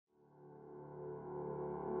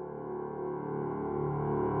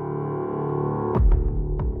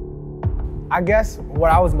I guess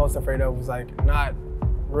what I was most afraid of was like not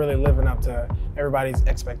really living up to everybody's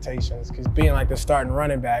expectations. Because being like the starting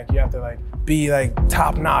running back, you have to like be like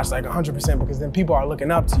top notch, like 100%, because then people are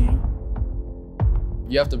looking up to you.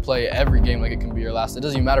 You have to play every game like it can be your last. It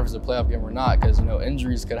doesn't even matter if it's a playoff game or not, because you know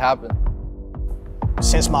injuries could happen.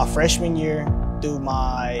 Since my freshman year through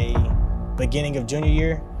my beginning of junior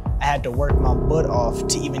year, I had to work my butt off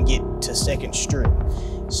to even get to second string.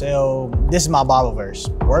 So this is my Bible verse: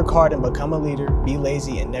 work hard and become a leader, be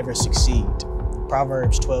lazy and never succeed.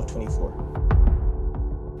 Proverbs 12:24.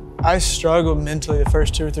 I struggled mentally the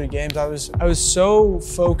first 2 or 3 games. I was so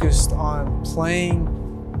focused on playing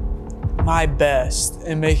my best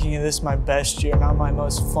and making this my best year, not my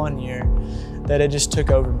most fun year, that it just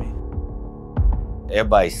took over me.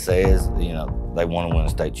 Everybody says, you know, they want to win a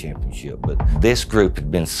state championship, but this group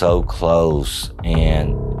had been so close,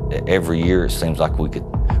 and every year it seems like we could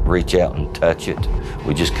reach out and touch it.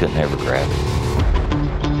 We just couldn't ever grab it.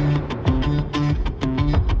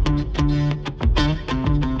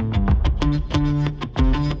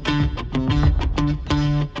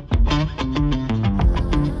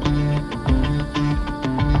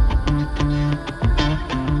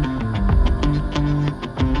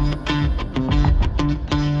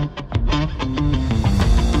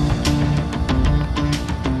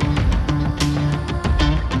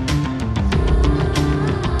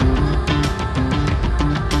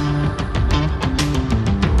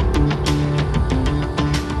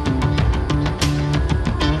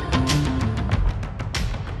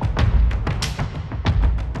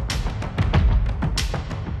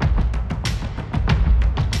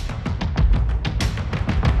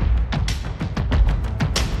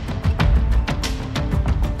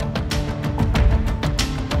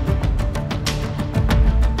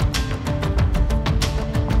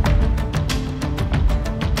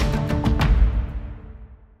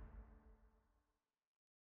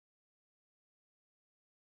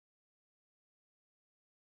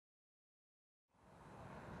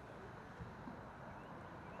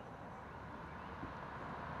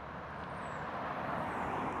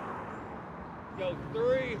 Go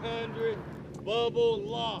 300, bubble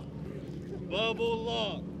lock, bubble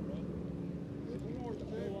lock.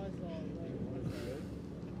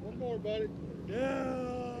 One more, buddy. Yeah.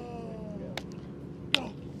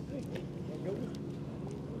 Go.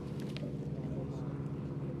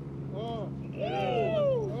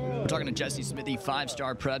 We're talking to Jessie Smithy,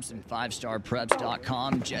 5-Star Preps and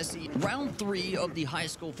 5starpreps.com. Jessie, round 3 of the high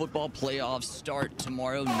school football playoffs start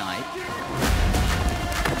tomorrow night.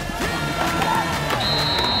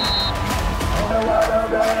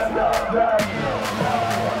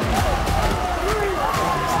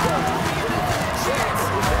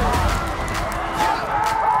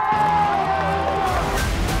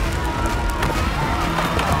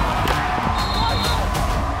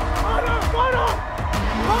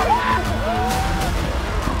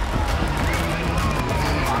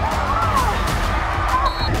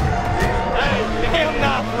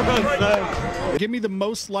 Give me the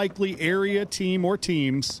most likely area team or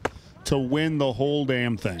teams to win the whole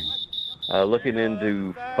damn thing. Looking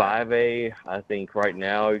into 5A, I think right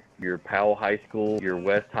now your Powell High School, your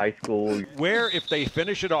West High School. Where, if they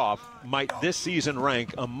finish it off, might this season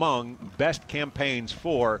rank among best campaigns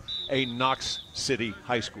for a Knox City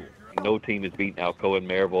high school? No team has beaten Alcoa and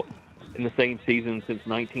Maryville in the same season since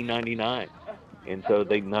 1999. And so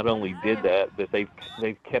they not only did that, but they've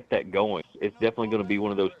kept that going. It's definitely going to be one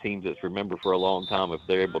of those teams that's remembered for a long time if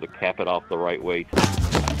they're able to cap it off the right way.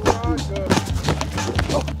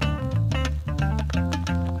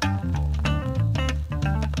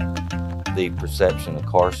 The perception of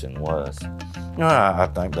Carson was, I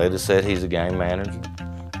think they just said he's a game manager.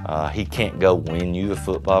 He can't go win you a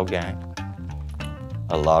football game.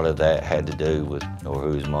 A lot of that had to do with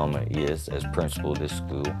who his mama is as principal of this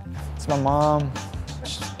school. It's my mom.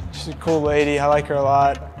 She's a cool lady. I like her a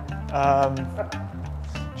lot.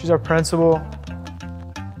 She's our principal.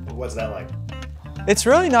 What's that like? It's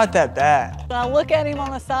really not that bad. I look at him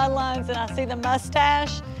on the sidelines and I see the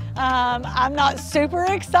mustache. I'm not super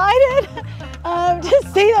excited to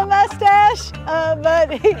see the mustache,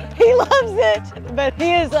 but he loves it. But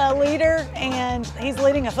he is a leader, and he's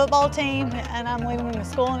leading a football team, and I'm leading him to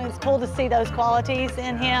school, and it's cool to see those qualities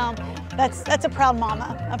in him. That's a proud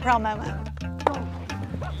mama, a proud moment.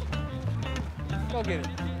 Go get it.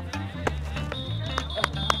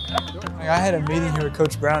 I had a meeting here with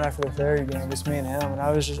Coach Brown after the Ferry game, just me and him, and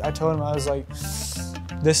I told him, I was like,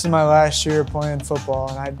 this is my last year playing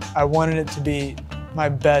football, and I wanted it to be my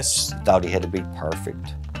best. Thought he had to be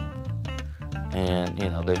perfect. And, you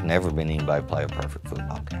know, there's never been anybody play a perfect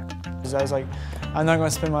football game. I was like, I'm not going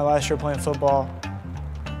to spend my last year playing football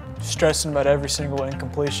stressing about every single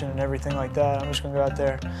incompletion and everything like that. I'm just going to go out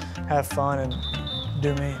there, have fun, and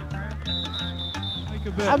do me.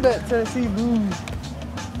 I bet Tennessee lose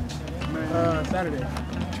Saturday.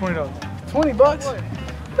 $20. $20?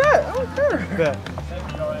 Bet, I don't care. Bet.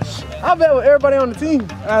 I bet with everybody on the team.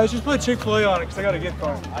 Let's just put Chick-fil-A on it because I got a gift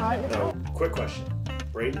card. So, quick question.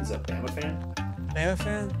 Brayden's a Bama fan? Bama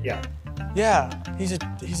fan? Yeah. Yeah, he's an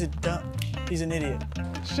idiot.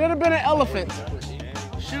 Should have been an elephant.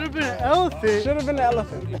 Should have been an elephant. Should have been an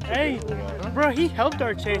elephant. Hey, bro, he helped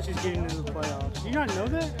our chances getting into the playoffs. You not know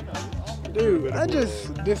that? Dude, I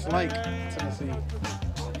just dislike Tennessee.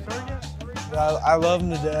 I love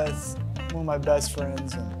him to death. One of my best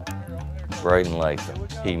friends. Brayden Latham,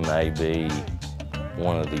 he may be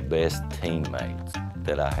one of the best teammates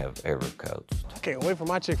that I have ever coached. I can't wait for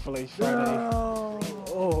my Chick-fil-A Friday.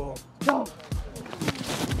 Oh.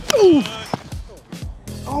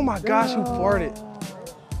 Oh my gosh, who farted?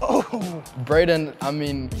 Oh. Brayden, I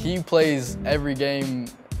mean, he plays every game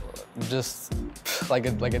just like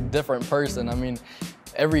a different person. I mean,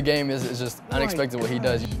 every game is just unexpected what he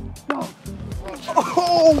does.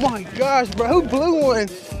 Oh my gosh, bro, who blew one?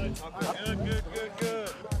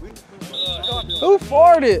 Who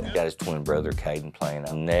farted? He got his twin brother Cayden playing.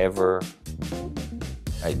 Never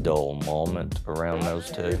a dull moment around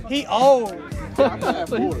those two. He old.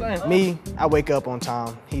 Me, I wake up on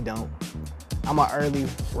time. He don't. I'm an early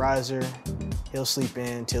riser. He'll sleep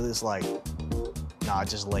in until it's like, nah,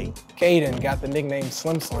 just late. Cayden got the nickname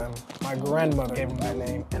Slim Slim. My grandmother gave him that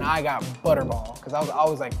name, and I got Butterball because I was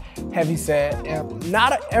always like heavy set. And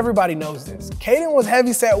not everybody knows this. Cayden was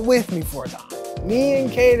heavy set with me for a time. Me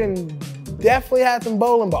and Cayden definitely had some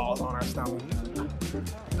bowling balls on our stomach.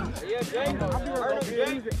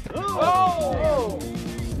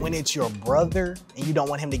 When it's your brother and you don't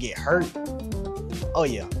want him to get hurt, oh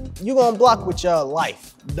yeah, you gonna block with your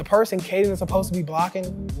life. The person Cayden is supposed to be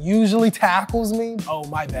blocking usually tackles me. Oh,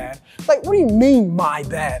 my bad. Like, what do you mean, my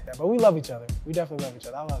bad? But we love each other. We definitely love each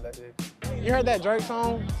other. I love that dude. You heard that Drake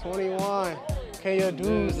song? 21. Can you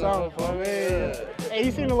do something for me? Hey,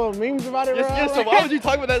 you seen the little memes about it, bro? Yes, so why would you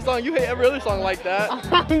talk about that song? You hate every other song like that.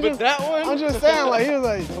 But that one? I'm just saying, like, he was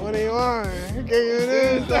like, 21. Can you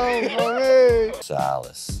do something for me?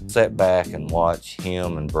 Silas. Sit back and watch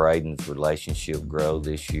him and Brayden's relationship grow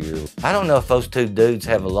this year. I don't know if those two dudes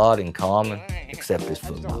have a lot in common, except this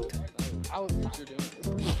football team.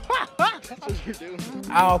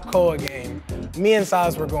 Alcoa game. Me and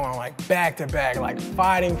Silas were going like back to back, like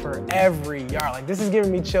fighting for every yard. Like, this is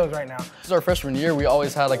giving me chills right now. This is our freshman year. We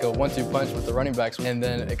always had like a 1-2 punch with the running backs, and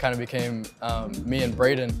then it kind of became me and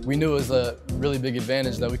Brayden. We knew it was a really big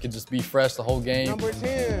advantage that we could just be fresh the whole game. Number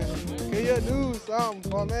 10, can you do something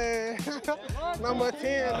for me? Number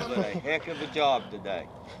 10. Did a heck of a job today.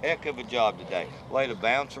 Heck of a job today. Way to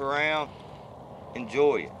bounce around,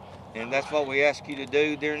 enjoy it. And that's what we ask you to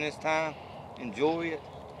do during this time. Enjoy it.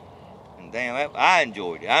 And damn, I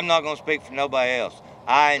enjoyed it. I'm not going to speak for nobody else.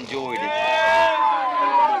 I enjoyed it.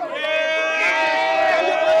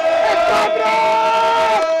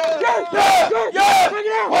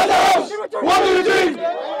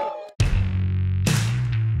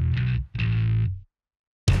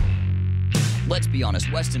 Let's be honest,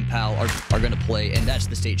 West and Powell are going to play, and that's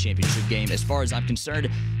the state championship game. As far as I'm concerned,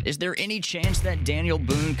 is there any chance that Daniel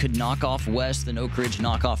Boone could knock off West and Oak Ridge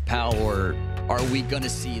knock off Powell, or are we going to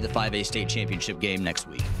see the 5A state championship game next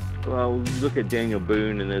week? Well, look at Daniel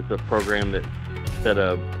Boone, and it's a program that set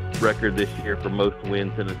a record this year for most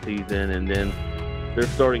wins in a season, and then their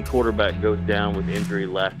starting quarterback goes down with injury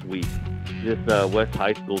last week. This West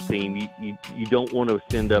High School team, you don't want to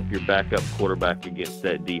send up your backup quarterback against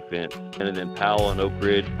that defense. And then Powell and Oak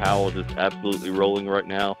Ridge, Powell just absolutely rolling right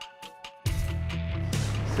now.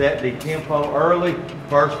 Set the tempo early,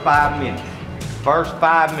 first 5 minutes. First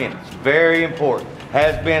 5 minutes, very important.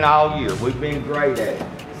 Has been all year. We've been great at it.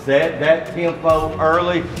 Set that tempo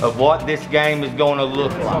early of what this game is going to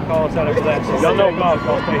look like. Y'all know golf,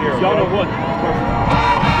 I'll stay here. Y'all know what?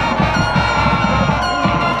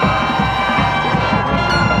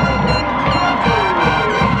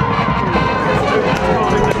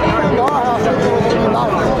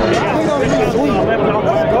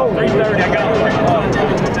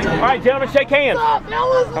 All right, gentlemen, shake hands.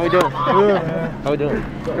 How we doing? Good, man. How we doing?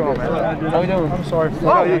 Come on, man. How we doing? I'm sorry.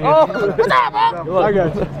 What's up, bro? I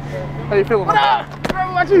got you. How you feeling? What up?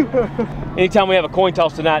 How about you? Anytime we have a coin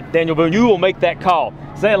toss tonight, Daniel Boone, you will make that call.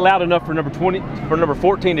 Say it loud enough for number 20, for number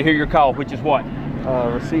 14 to hear your call, which is what?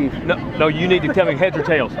 receive. No, you need to tell me heads or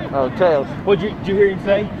tails. Oh, tails. Did you hear him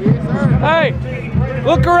say? Yes, sir. Hey,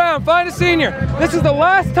 look around, find a senior. This is the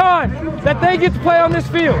last time that they get to play on this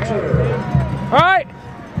field. All right?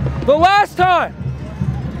 The last time.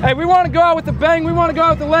 Hey, we want to go out with a bang. We want to go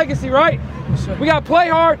out with a legacy, right? We got to play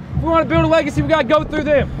hard. If we want to build a legacy, we got to go through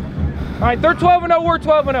them. All right, they're 12-0, we're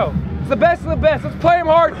 12-0. It's the best of the best. Let's play them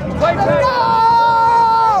hard. Let's play them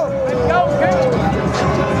hard. Let's go!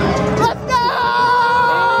 Let's go!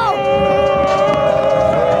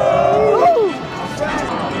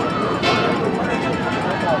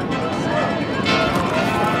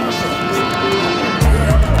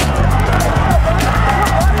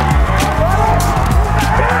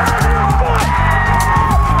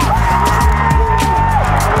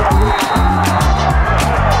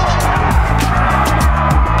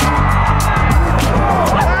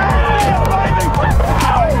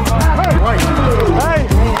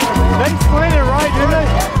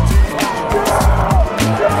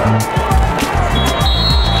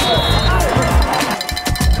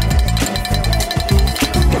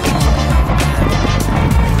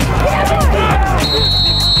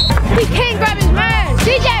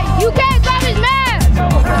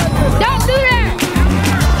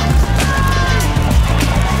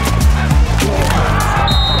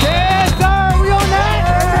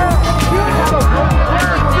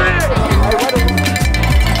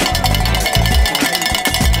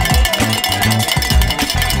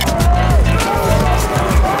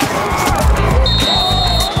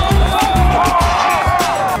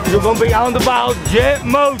 You're going to be on the ball, jet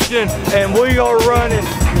motion, and we are running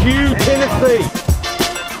Q Tennessee.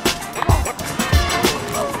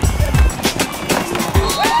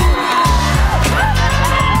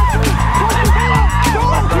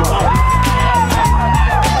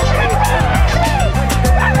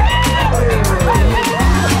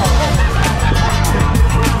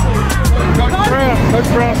 Coach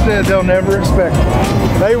Brown said they'll never expect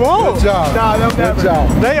it. They won't. Good job. No, they'll never. Good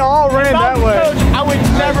job. They all ran that way. Coach, I would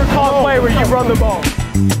never call a play where you run the ball.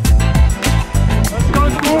 Let's go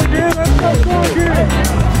score again. Let's go score again.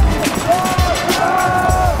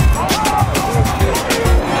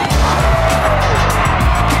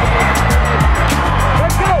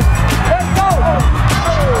 Let's go. Let's go.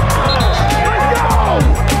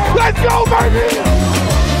 Let's go. Let's go, baby.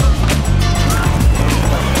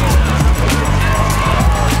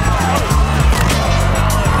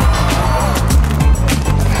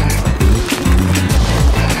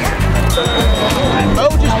 Oh,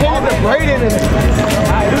 just hand it to Brayden and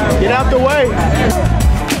get out the way.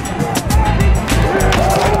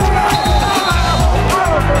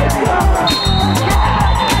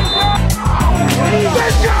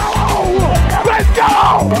 Let's go! Let's go!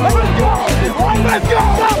 Let's go!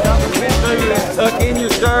 Tuck in your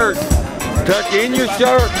shirt. Tuck in your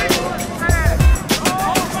shirt.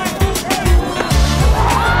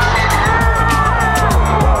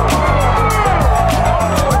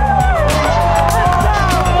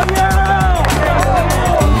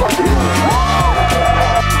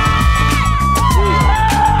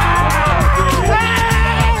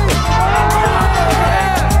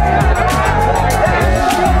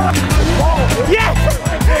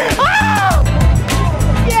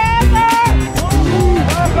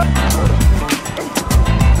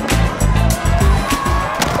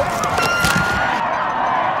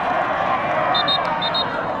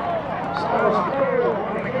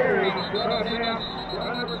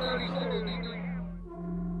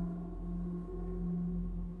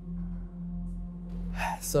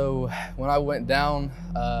 So when I went down,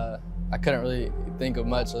 I couldn't really think of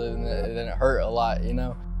much other than that it didn't hurt a lot, you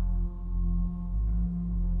know.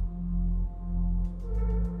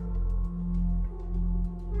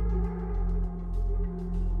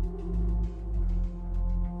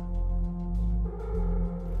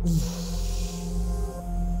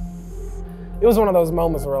 It was one of those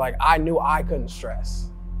moments where like I knew I couldn't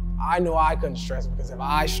stress. I knew I couldn't stress because if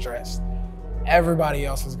I stressed, everybody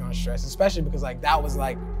else was gonna stress, especially because like that was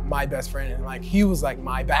like my best friend and like he was like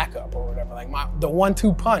my backup or whatever, like the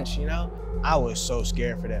 1-2 punch, you know? I was so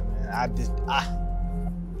scared for that, man.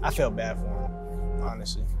 I felt bad for him,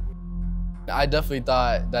 honestly. I definitely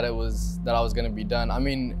thought that I was gonna be done. I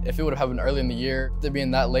mean, if it would have happened early in the year, it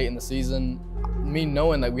being that late in the season, me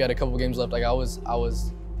knowing that we had a couple games left, like I was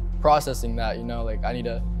processing that, you know, like I need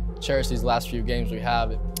to cherish these last few games we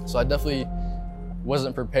have. So I definitely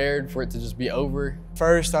wasn't prepared for it to just be over.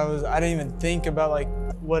 First, I didn't even think about like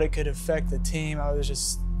what it could affect the team. I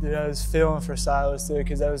was feeling for Silas too,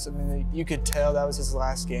 because that was, I mean, you could tell that was his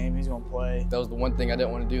last game he's gonna play. That was the one thing I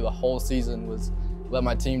didn't want to do the whole season was let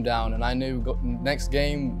my team down, and I knew next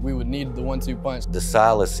game we would need the 1-2 punch. The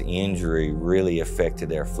Silas injury really affected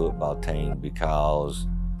their football team because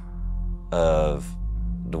of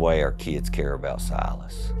the way our kids care about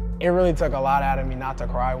Silas. It really took a lot out of me not to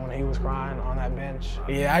cry when he was crying on that bench.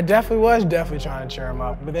 Yeah, I definitely was trying to cheer him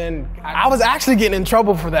up. But then I was actually getting in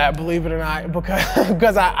trouble for that, believe it or not,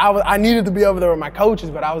 because I needed to be over there with my coaches,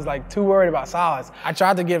 but I was like too worried about Silas. I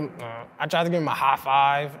tried to give him a high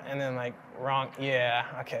five, and then like wrong. Yeah,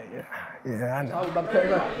 okay, yeah, I know. I was about to cut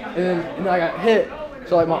back, and then I got hit,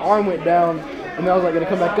 so like my arm went down, and then I was like gonna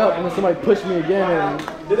come back up, and then somebody pushed me again, and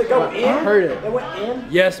did it go in? I heard it. It went in?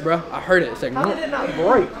 Yes, bro, I heard it. It's like, how did it not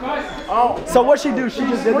break? Oh, so what'd she do? She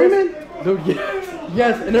just did screaming? Dude,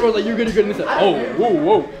 yes, and everyone was like, you're good, and they said, oh,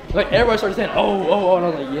 whoa. Like everybody started saying, oh, and I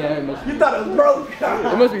was like, yeah, it must be. You thought it was broke?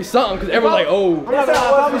 It must be something, because everyone's like, oh. I'm not gonna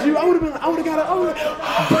lie, if I was you, I would've got it.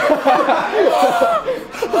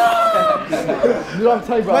 Dude, I'm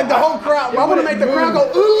telling you, bro. Like the whole crowd, I would've made the crowd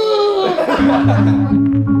go, ooh.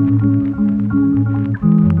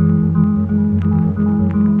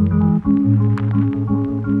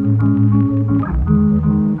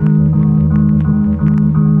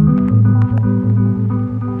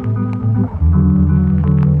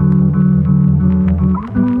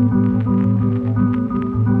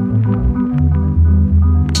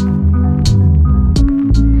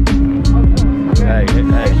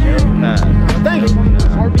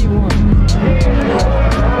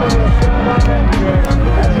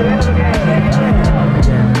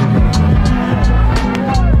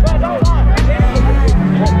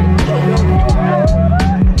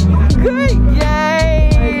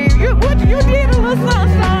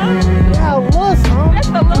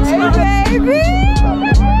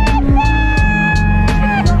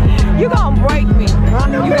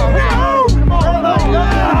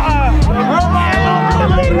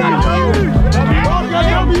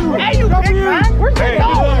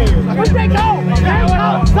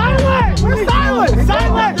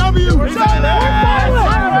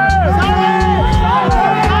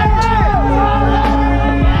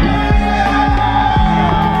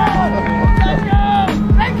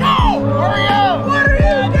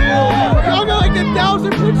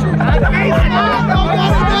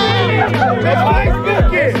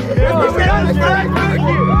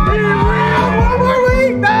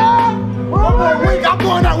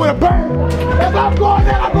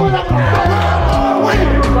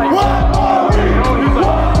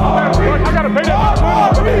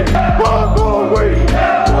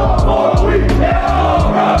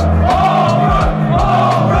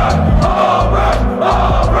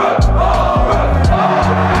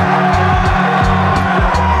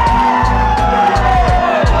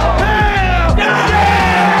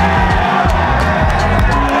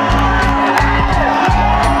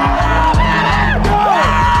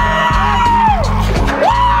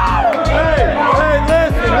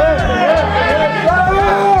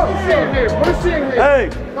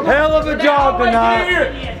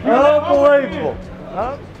 Unbelievable.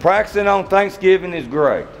 Practicing on Thanksgiving is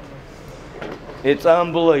great. It's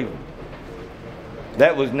unbelievable.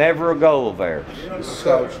 That was never a goal of ours.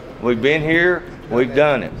 We've been here, we've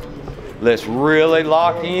done it. Let's really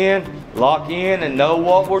lock in and know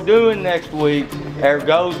what we're doing next week. Our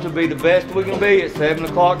goal is to be the best we can be at 7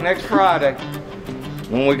 o'clock next Friday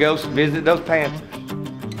when we go visit those Panthers.